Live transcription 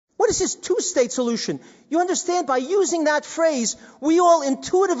is this two-state solution? You understand, by using that phrase, we all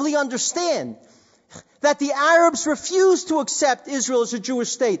intuitively understand that the Arabs refuse to accept Israel as a Jewish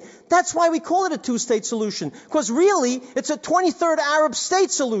state. That's why we call it a two-state solution, because really, it's a 23rd Arab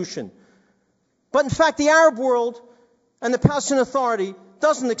state solution. But in fact, the Arab world and the Palestinian Authority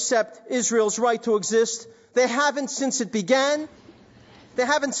doesn't accept Israel's right to exist. They haven't since it began. They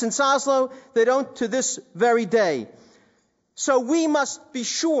haven't since Oslo. They don't to this very day. So we must be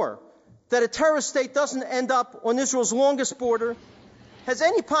sure that a terrorist state doesn't end up on Israel's longest border. Has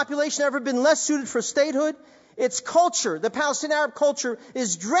any population ever been less suited for statehood? Its culture, the Palestinian Arab culture,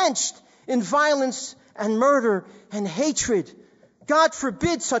 is drenched in violence and murder and hatred. God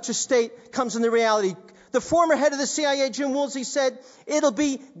forbid such a state comes into reality. The former head of the CIA, Jim Woolsey, said it'll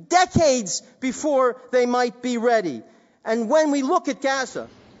be decades before they might be ready. And when we look at Gaza,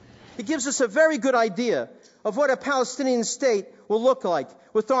 it gives us a very good idea of what a Palestinian state will look like,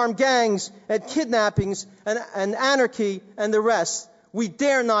 with armed gangs and kidnappings and anarchy and the rest. We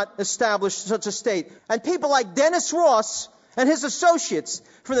dare not establish such a state. And people like Dennis Ross and his associates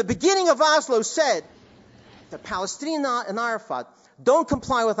from the beginning of Oslo said, the Palestinian and Arafat don't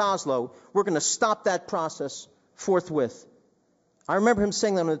comply with Oslo, we're going to stop that process forthwith. I remember him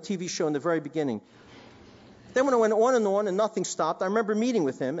saying that on a TV show in the very beginning. Then when it went on and nothing stopped, I remember meeting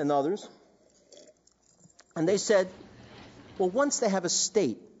with him and others. And they said, well, once they have a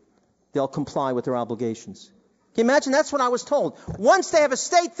state, they'll comply with their obligations. Can you imagine? That's what I was told. Once they have a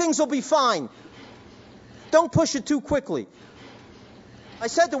state, things will be fine. Don't push it too quickly. I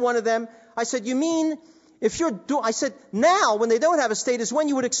said to one of them, I said, you mean I said, now when they don't have a state is when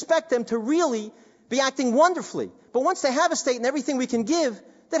you would expect them to really be acting wonderfully. But once they have a state and everything we can give,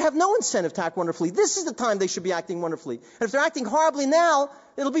 they'd have no incentive to act wonderfully. This is the time they should be acting wonderfully. And if they're acting horribly now,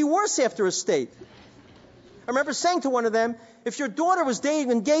 it'll be worse after a state. I remember saying to one of them, if your daughter was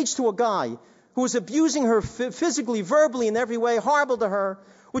engaged to a guy who was abusing her physically, verbally, in every way, horrible to her,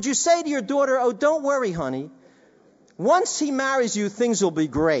 would you say to your daughter, oh, don't worry, honey. Once he marries you, things will be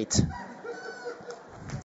great.